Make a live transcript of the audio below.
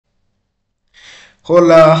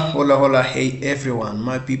Hola, hola, hola, hey everyone,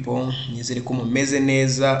 my people, nizere ko mumeze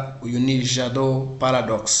neza. Uyu ni Jado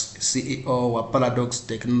Paradox, CEO wa Paradox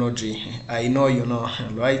Technology. I know you know,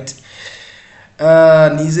 right?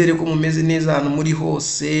 Nizere ko mumeze neza hano muri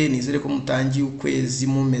hose, nizere ko mutangiye ukwezi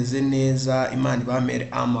mumeze neza. Imana ibamere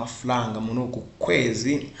amafaranga muri uku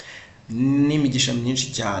kwezi n'imigisha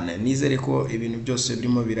myinshi cyane. Nizere ko ibintu byose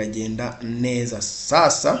birimo biragenda neza.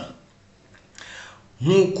 Sasa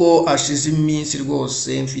nkuko ashize iminsi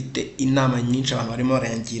rwose mfite inama nyinshi abantu barimo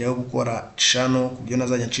barangira yo gukora channel kubyo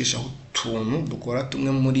nazajya ncishaho utuntu dukora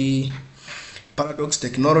tumwe muri Paradox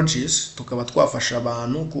Technologies, tukaba twafasha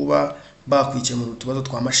abantu kuba bakwikemura utubazo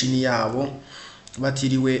twa mashini yabo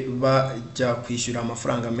batiriwe bajya kwishyura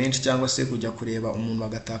amafaranga menshi cyangwa se kujya kureba umuntu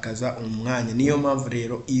bagatakaza umwanya. Niyo mpamvu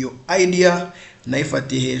rero iyo idea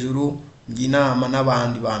nayifatiye hejuru inama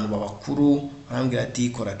n'abandi bantu babakuru arambwira ati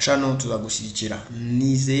kora channel tuzagushyigikira.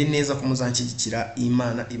 Nizeye neza ko muzanshyigikira,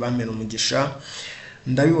 Imana ibamere umugisha.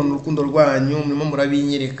 Ndabibona urukundo rwanyu murimo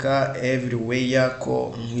murabinyereka everywhere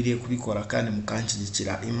ko nkwiriye kubikora kandi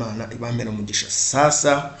mukanshyigikira. Imana ibamere umugisha.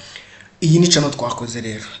 Sasa iyi ni channel twakoze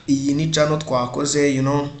rero, iyi ni channel twakoze,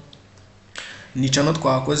 ni channel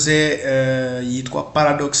twakoze yitwa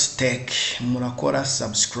Paradox Teck. Murakora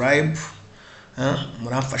subscribe,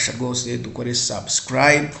 muramfasha rwose dukore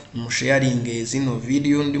subscribe, musharinge zino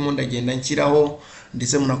video ndimo ndagenda nshyiraho,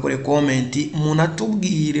 ndetse munakore comment,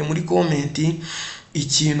 munatubwire muri comment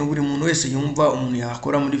ikintu buri muntu wese yumva umuntu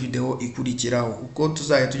yakora muri video ikurikiraho. Uko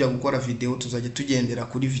tuzajya tujya gukora video tuzajya tugendera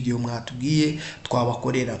kuri video mwatubwiye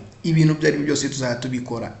twabakorera. Ibintu byari byose tuzajya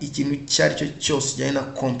tubikora, ikintu cyari cyo cyose kijyanye na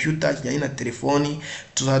computer, kijyanye na telefoni,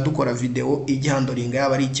 tuzajya dukora video igihandoringa,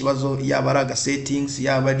 yaba ari ikibazo, yaba ari aga settings,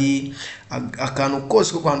 yaba ari akantu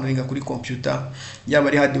kose ko kwandoringa kuri computer, yaba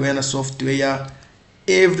ari hardware na software,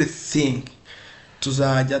 everything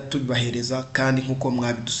tuzajya tubahereza kandi nkuko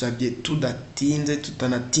mwabidusabye tudatinze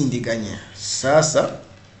tutanatindiganye. Sasa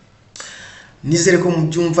nizere ko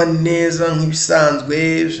mubyumva neza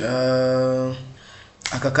nk'ibisanzwe.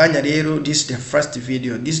 Aka kanya rero this is the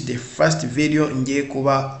first video ngiye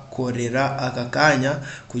kubakorera aka kanya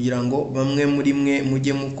kugira ngo bamwe muri mwe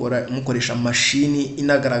mujye mukoresha mashini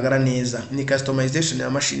inagaragara neza. Ni customization ya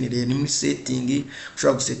mashini rero, ni muri setting,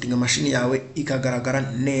 ushobora gusettinga mashini yawe ikagaragara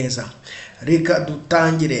neza. Reka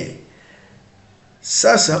dutangire.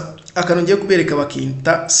 Sasa akantu ngiye kubereka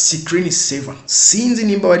bakinta screen saver. Sinzi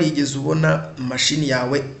nimba warigeze ubona mashini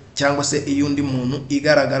yawe cyangwa se iyundi muntu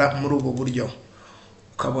igaragara muri ubu buryo,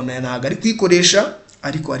 ukabona ntago ari kwikoresha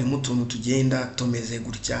ariko harimo utuntu tugenda tumeze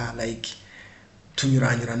gutya, like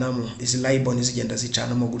tunyuranyuranamo, izi ribbon zigenda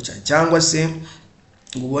zicanamo gutya, cyangwa se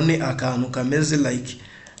ubone akantu kameze like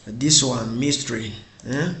this one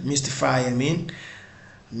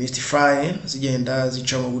mystify zigenda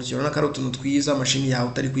zicamo gutya. Urabona ko ari utuntu twiza mashini yawe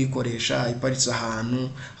utari kwikoresha iparitse ahantu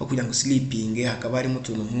aho kugira ngo sleeping hakaba harimo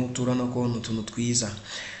utuntu nk'utu. Urabona ko ni utuntu twiza.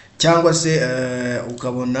 Cyangwa se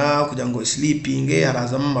ukabona kugira ngo sleeping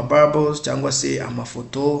harazamo ama bubbles cyangwa se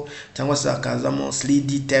amafoto, cyangwa se akazamo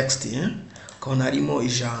 3D text, ukabona harimo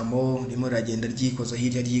ijambo ririmo riragenda ryikoza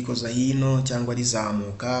hirya ryikoza hino, cyangwa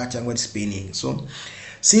rizamuka cyangwa spinning. So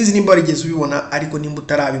sinzi nimba rigeze ubibona, ariko nimba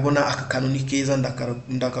utarabibona aka kantu ni keza,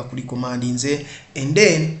 ndakakuri commandinze, and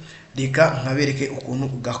then reka nkabereke ukuntu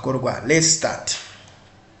gakorwa. Let's start.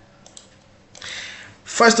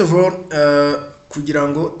 First of all, kugira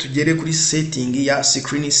ngo tugere kuri setting ya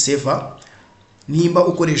screen saver, nimba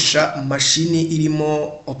ukoresha mashini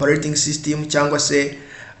irimo operating system cyangwa se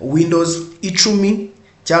Windows 10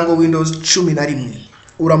 cyangwa Windows 11,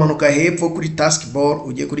 uramanuka hepfo kuri taskbar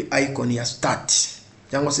ujye kuri icon ya start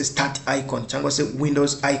cyangwa se start icon cyangwa se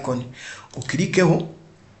Windows icon, ukirikeho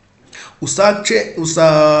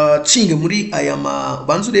usachinge muri aya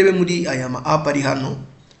banzu urebe muri aya app ari hano,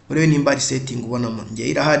 urebe nimba ari setting ubonamo. Ngiye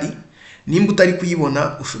irahari, nimba utari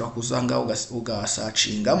kuyibona ushobora kuzanga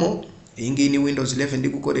ugasachingamo. Iyi ngiyi ni Windows 11 ndi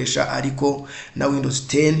gukoresha, ariko na Windows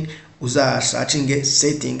 10 uzasachinge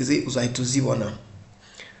settings uzahita uzibona.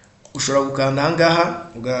 Ushobora gukanda ahangaha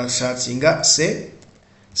ugasachinga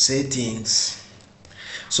settings.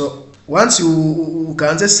 So once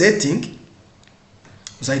ukanze setting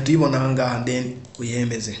uzahita uyibona ahangaha, then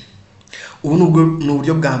uyemeze. Ubu ni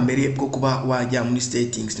uburyo bwa mbere bwo kuba wajya muri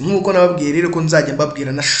settings. Nkuko nababwiye rero ko nzajya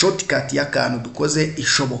mbabwira na shortcut y'akantu dukoze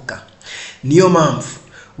ishoboka. Niyo mpamvu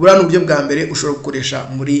buriya ni uburyo bwa mbere ushobora gukoresha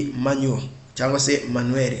muri manual cyangwa se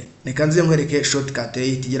manuel. Reka nze nkwereke shortcut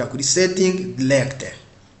igera kuri setting direct.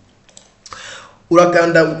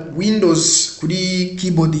 Urakanda Windows kuri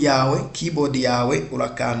keyboard yawe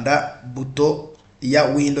urakanda buto ya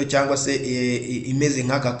window cyangwa se imeze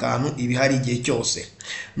nk'aka kantu ibihari igihe cyose.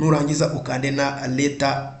 Nurangiza ukande na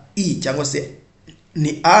letter E cyangwa se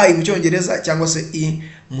ni I mu cyongereza cyangwa se I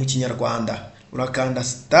mu kinyarwanda. Urakanda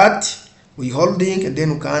start holding and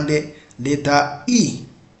then ukande letter E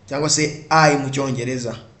cyangwa se I mu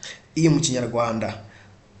cyongereza, I mu kinyarwanda.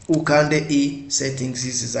 Ukande I, settings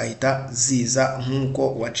zizahita ziza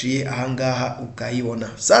nkuko waciye ahangaha ukayibona.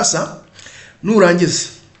 Sasa nurangiza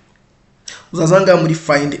uzazanga muri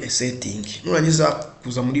find a setting. Nurangiza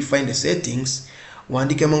kuza muri find a settings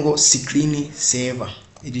wandikemo ngo screen saver.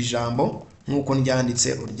 Iri jambo nkuko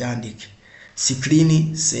ryanditse uryandike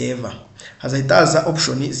screen saver. Hazahita haza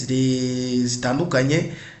option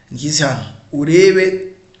zitandukanye ngizi hano.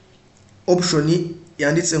 Urebe option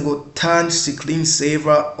yanditse ngo turn screen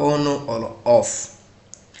saver on or off.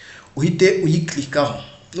 Uhite uyiklikaho.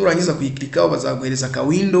 Nurangiza kuyiklikaho bazaguhereza ka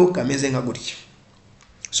window kameze nka gutya.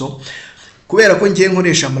 So kubera ko ngiye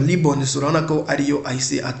nkoresha ama ribbons urabona ko ariyo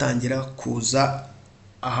ahise atangira kuza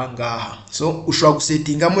ahangaha. So ushobora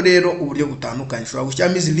gusetingamo rero uburyo butandukanye. Ushobora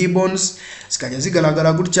gushyiramo izi ribbons zikajya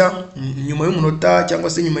zigaragara gutya nyuma y'umunota cyangwa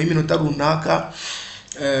se nyuma y'iminota runaka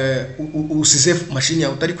usize machine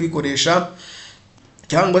yawe utari kwikoresha,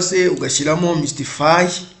 cyangwa se ugashyiramo mystify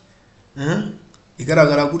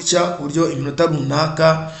igaragara gutya uburyo iminota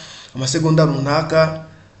runaka amasegonda runaka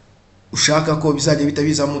ushaka ko bizajya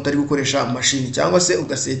bitabizamo utari gukoresha machine, cyangwa se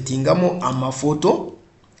ugasetingamo amafoto.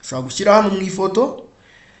 Ushobora gushyira hano mu ifoto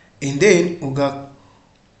and then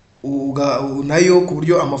nayo ku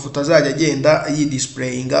buryo amafoto azajya agenda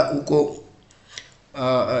yidisplayinga uko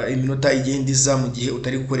iminota igenda iza mu gihe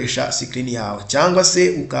utari gukoresha screen yawe. Cyangwa se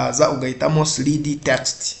ukaza ugahitamo 3D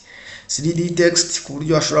text. 3D text ku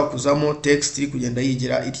buryo ashobora kuzamo text iri kugenda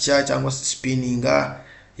yigira itya cyangwa se spinninga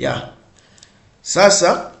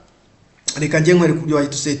Sasa reka ngiye nkwereka uburyo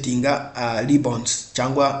wahita settinga ribbons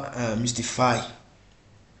cyangwa mystify.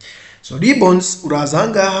 So ribbons uraza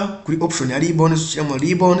ngaha kuri option ya ribbons ushyiramo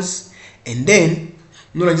ribbons and then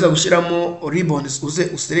nurangiza gushyiramo ribbons uze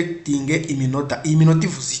uselectinge iminota. Iyi minota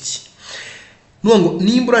ivuze iki? Nubwo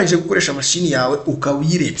nimba urangije gukoresha machine yawe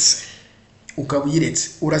ukabuyiretse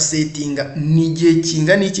urasetinga ni gihe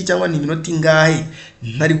kingana iki cyangwa ni minota ingahe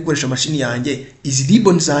ntari gukoresha machine yanjye, izi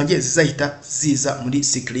ribbons zanjye zizahita ziza muri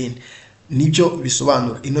screen. Nibyo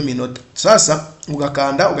bisobanura ino minota. Sasa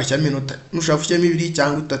ugakanda ugashyira minota. Nushaka gushyira 2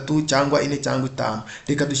 cyangwa 3 cyangwa 4 cyangwa 5.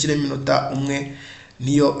 Reka dushyire minota umwe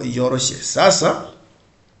niyo yoroshye. Sasa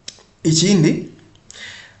ikindi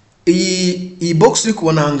iyi box iri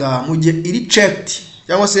kubona ngaha mu gihe iri checked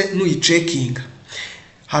cyangwa se nuyichecking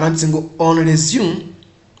haranditse ngo on resume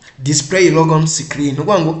display logon screen.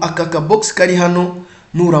 Ubwo ngo aka box kari hano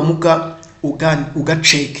nuramuka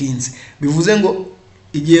ugacheckinze bivuze ngo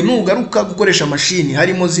igihe nugaruka gukoresha machine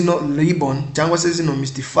harimo zino ribbon cyangwa se zino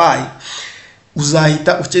mystify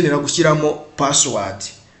uzahita ukenera gushyiramo password.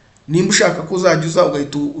 Nimba ushaka ko uzajya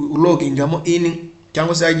ugahita logingamo in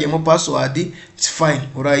cyangwa se yagiyemo password, it's fine,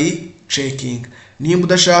 urayi checking. Nimba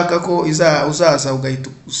udashaka ko uzaza ugahita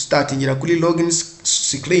startingira kuri login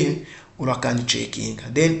screen urakanda checking,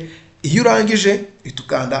 then iyo urangije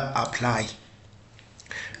itukanda apply.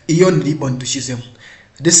 Iyo ni ribbon dushyizemo.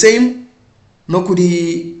 The same no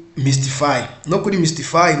kuri mystify. No kuri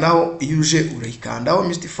mystify naho iyo uje urayikandaho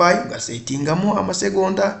mystify ugasetingamo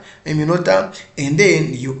amasegonda iminota and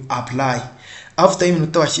then you apply. After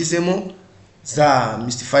iminota washyizemo za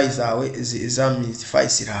mystify zawe za mystify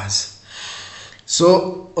siraza.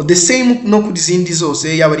 So the same no kuri zindi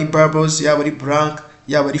zose, yaba ari bubbles, yaba ari blank,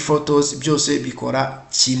 yaba ari photos, byose bikora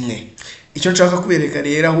kimwe. Icyo nshaka kubereka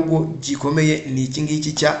rero ahubwo gikomeye ni iki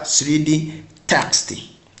ngiki cya 3D text.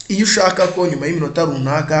 Iyo ushaka ko nyuma y'iminota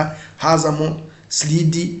runaka hazamo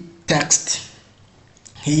 3D text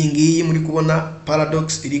nk'iyi ngiyi muri kubona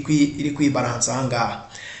paradox iri kwibalansa ahangaha,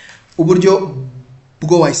 uburyo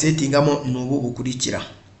bwo wayisetingamo nubu bukurikira.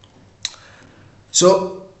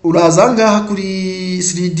 So uraza ngaha kuri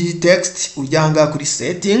 3D text ujya ngaha kuri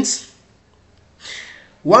settings.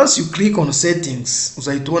 Once you click on settings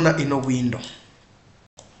uzahita ubona ino window.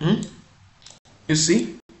 You see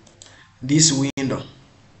this window.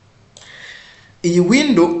 Iyi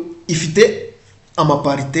window ifite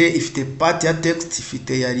amaparite, ifite part ya text,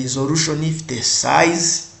 ifite ya resolution, ifite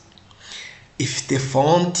size, ifite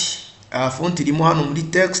font. Font irimo hano muri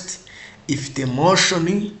text, ifite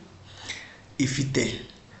motion, ifite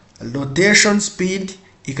rotation speed,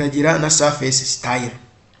 ikagira na surface style.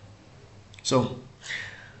 So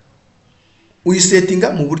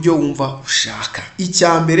uyisetinga mu buryo wumva ushaka.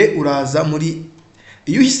 Icyambere uraza muri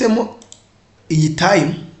iyo uhisemo iyi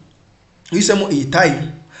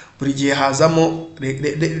time buri gihe hazamo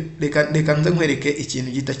reka nze nkwereke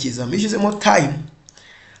ikintu gita kizamo. Ishyizemo time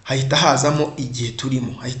hahita hazamo igihe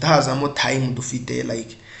turimo, hahita hazamo time dufite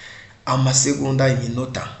like amasegonda,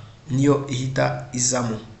 iminota niyo ihita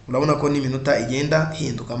izamo. Urabona ko n'iminota igenda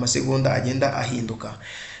hinduka, amasegonda agenda ahinduka.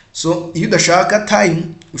 So iyo udashaka time,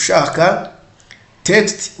 ushaka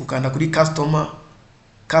text, ukanda kuri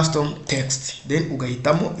custom text, then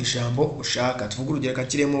ugahitamo ijambo ushaka. Tuvuga urugero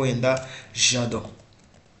kakiremo wenda jado,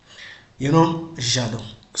 jado.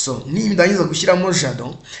 So niba gushyiramo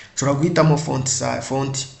jado, ushobora guhitamo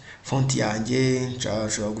font yanjye,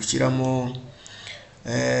 nshobora gushyiramo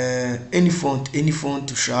any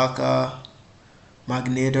font ushaka,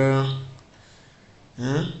 magneto,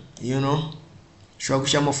 ushobora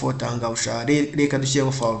gushyiramo font anga ushaka, reka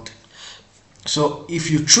dushyiremo font. So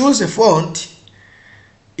if you choose a font,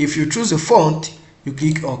 you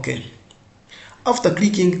click OK. After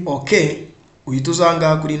clicking OK, uhita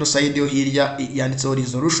uzanga kuri ino side yo hirya yanditseho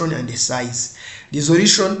resolution and size.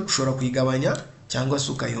 Resolution ushobora kuyigabanya cyangwa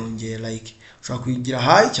se ukayongera, like ushobora kuyigira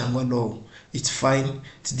high cyangwa low. It's fine.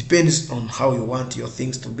 It depends on how you want your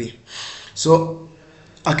things to be. So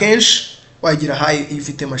akenshi wagira high iyo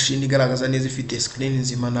ufite machine igaragaza neza, ifite screen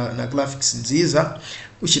nzima na graphics nziza,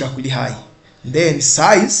 ushyira kuri high. Then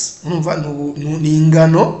size urumva ni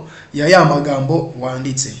ingano ya magambo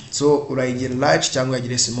wanditse. So urayigira large cyangwa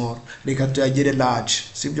yagire small. Reka tuyagire large,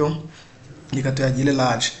 sibyo? Reka tuyagire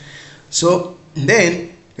large. So then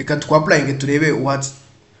reka twapplying turebe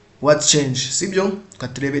what change, sibyo?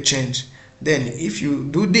 Katurebe change. Then if you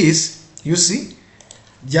do this, you see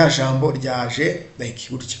rya jambo ryaje like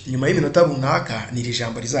gutya. Nyuma y'iminota runaka ni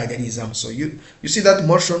ijambo rizajya rizamo. So you see that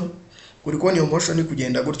motion, kuri kubona iyo motion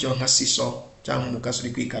kugenda gutyo nka siso cyangwa umukasi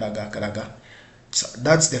uri kwikaraga. So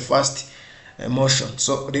that's the first motion.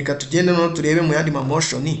 So reka tugende no turebe mu yandi ma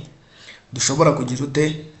motion dushobora kugira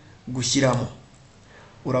ute gushyiramo.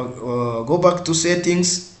 Go back to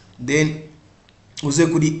settings, then uze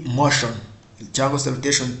kuri motion cyangwa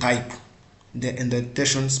rotation type, and the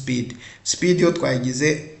rotation speed yo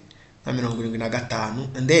twayigize na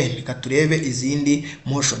 75, and then reka turebe izindi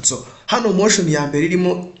motion. So hano motion ya mbere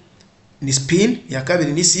irimo ni spin, ya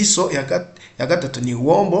kabiri ni siso, ya gatatu ni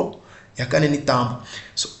wombo, ya kane ni tambo.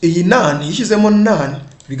 So iyi none yishyizemo none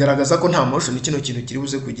bigaragaza ko nta motion kino kintu kiri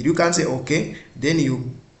buze kugira. You can say okay, then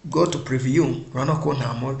you go to preview. Urabona ko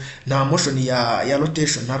nta motion ya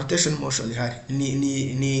rotation, na rotation motion ihari,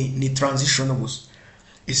 ni transition gusa.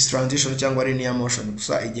 Is transition cyangwa linear motion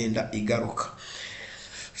gusa igenda igaruka.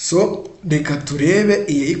 So reka turebe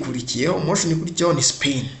iyi ikurikiyeho, motion ikurikiyeho ni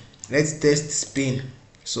spin. Let's test spin.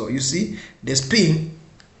 So you see the spin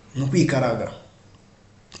nukwikaraga,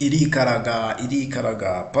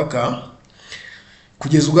 irikaraga paka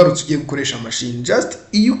kugeza ugarutse ugiye gukoresha machine. Just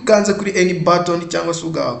iyo ukanze kuri any button cyangwa se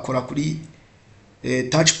ugakora kuri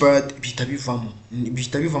touchpad bihita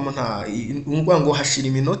bivamo nta ngo hashira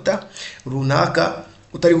iminota runaka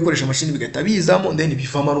utari gukoresha machine bigahita bizamo, then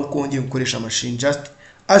bivamo ari ukongeye gukoresha machine just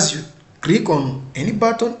as you click on any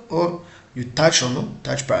button or you touch on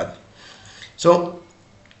touchpad. So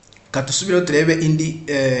katusubira turebe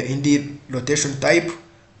indi rotation type.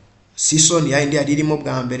 Season ya indi aririmo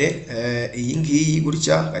bwa mbere, iyi ngiyi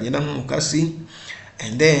gutya kagenda nk'umukasi,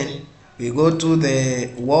 and then we go to the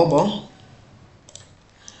wobble.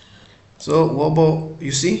 So wobble,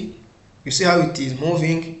 you see how it is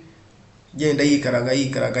moving, genda yikaraga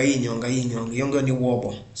yinyonga, iyo ngo ni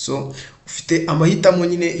wobble. So ufite amahitamo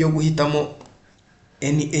nyine yo guhitamo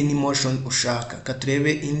any motion ushaka.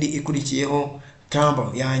 Katurebe indi ikurikiyeho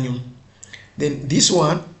tumble yanyu. Then this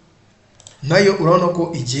one nayo urabona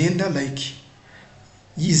ko igenda like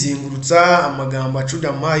yizengurutsa amagambo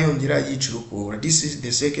acudama yongera yicurukura. This is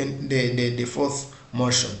the fourth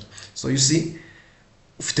motion. So you see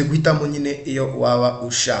ufite guhitamo nyine iyo waba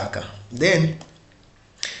ushaka. Then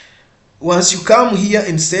once you come here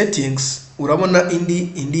in settings, urabona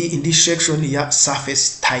indi section ya surface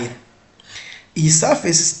style. Iyi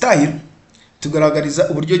surface style tugaragariza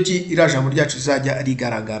uburyo ki irajambo ryacu rizajya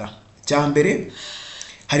rigaragara. Cyambere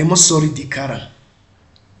harimo solid color.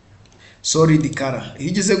 Iyo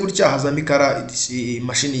ugize gutya hazamo ikara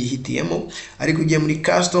machine yihitiyemo, ariko ugiye muri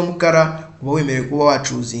custom color uba wemerewe kuba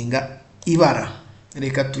wacuzinga ibara.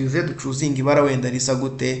 Reka tuze ducuzinga ibara wenda risa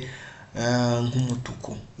gute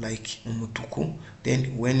nk'umutuku, like umutuku.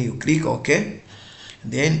 Then when you click OK,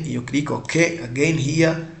 then you click OK again,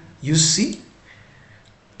 here you see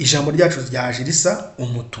ijambo ryacu ryaje risa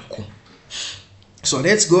umutuku. So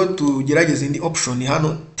let's go to gerageza indi option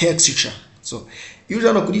hano texture. So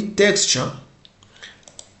usually kuri texture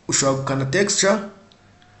ushobora gukanda texture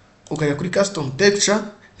ukajya kuri custom texture,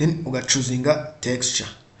 then ugachuzinga texture.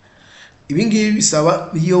 Ibi ngibi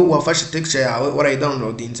bisaba iyo wafashe texture yawe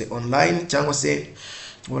warayidownloadinze online cyangwa se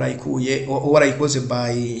warayikoze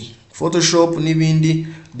by Photoshop n'ibindi,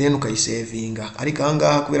 then ukayisavinga. Ariko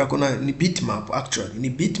ahangaha kubera ko ni bitmap, actually ni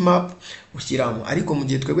bitmap ushyiramo, ariko mu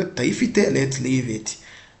gihe twebwe tutayifite, let's leave it.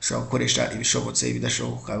 Ushobora gukoresha ibishobotse,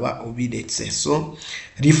 ibidashoboka ba ubiretse. So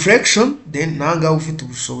reflection, then nanga ufite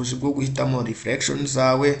ubushobozi bwo guhitamo reflection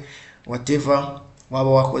zawe whatever waba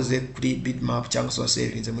wakoze kuri bitmap cyangwa se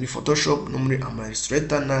wasavinze muri Photoshop no muri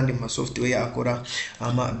Illustrator n'andi ma software yakora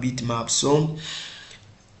ama bitmap. So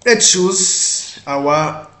let's choose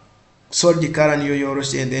our solid color niyo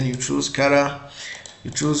yoroshye, and then you choose color,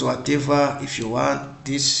 you choose whatever, if you want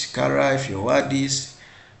this color, if you want this,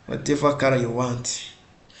 whatever color you want,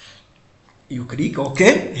 you click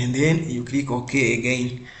OK, and then you click OK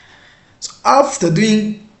again. So after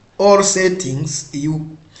doing all settings,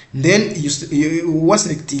 you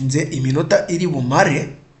waselectinze iminota iri bumare,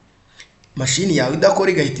 machine yawe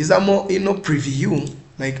idakora igahitizamo ino preview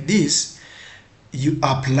like this, you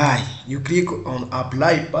apply, you click on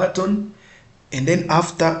apply button, and then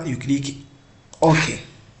after you click OK.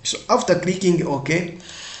 So after clicking OK,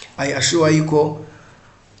 I assure you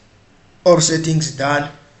all settings done.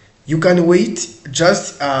 You can wait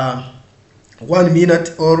just 1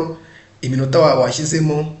 minute or iminota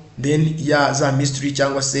washyizemo, then za mystery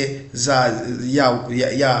cyangwa se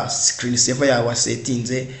ya screen saver ya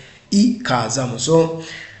wasetinze ikazamo. So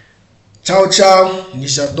ciao ni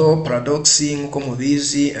Shadow Paradox nkuko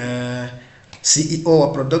mubizi, CEO wa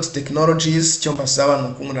Paradox Technologies. Cyo mbasaba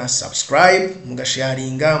nukumura subscribe,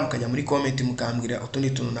 mugasharinga, mukajya muri comment mukambwira utundi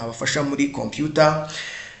tuntu nabafasha muri computer.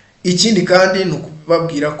 Ikindi kandi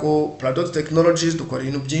nukubabwira ko Paradox Technologies dukora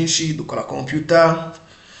ibintu byinshi, dukora computer,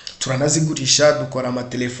 turanazigurisha, dukora ama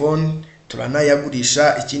telefone,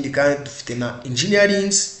 turanayagurisha. Ikindi kandi dufite na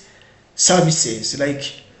engineering services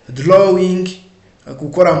like drawing,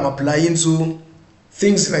 gukora amapla y'inzu,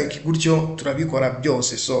 things like gutyo turabikora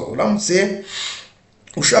byose. So uramutse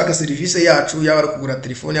ushaka service yacu, yaba ari kugura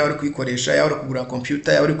telefone, yaba ari kuyikoresha, yaba ari kugura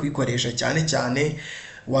computer, yaba ari kuyikoresha cyane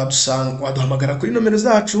waduhamagara kuri nomero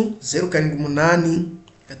zacu 078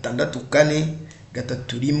 644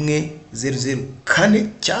 31004,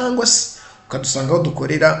 cyangwa se ukadusanga aho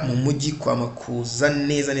dukorera mu mujyi kwa Makuza,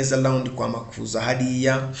 neza round kwa Makuza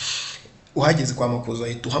hariya. Uhageze kwa Makuza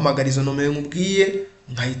ahita uhamagara izo nomero mubwiye,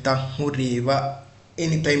 nkahita nkureba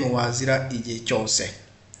anytime wazira igihe cyose.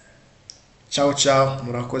 Ciao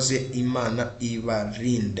murakoze, Imana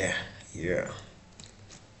ibarinde. Yeah.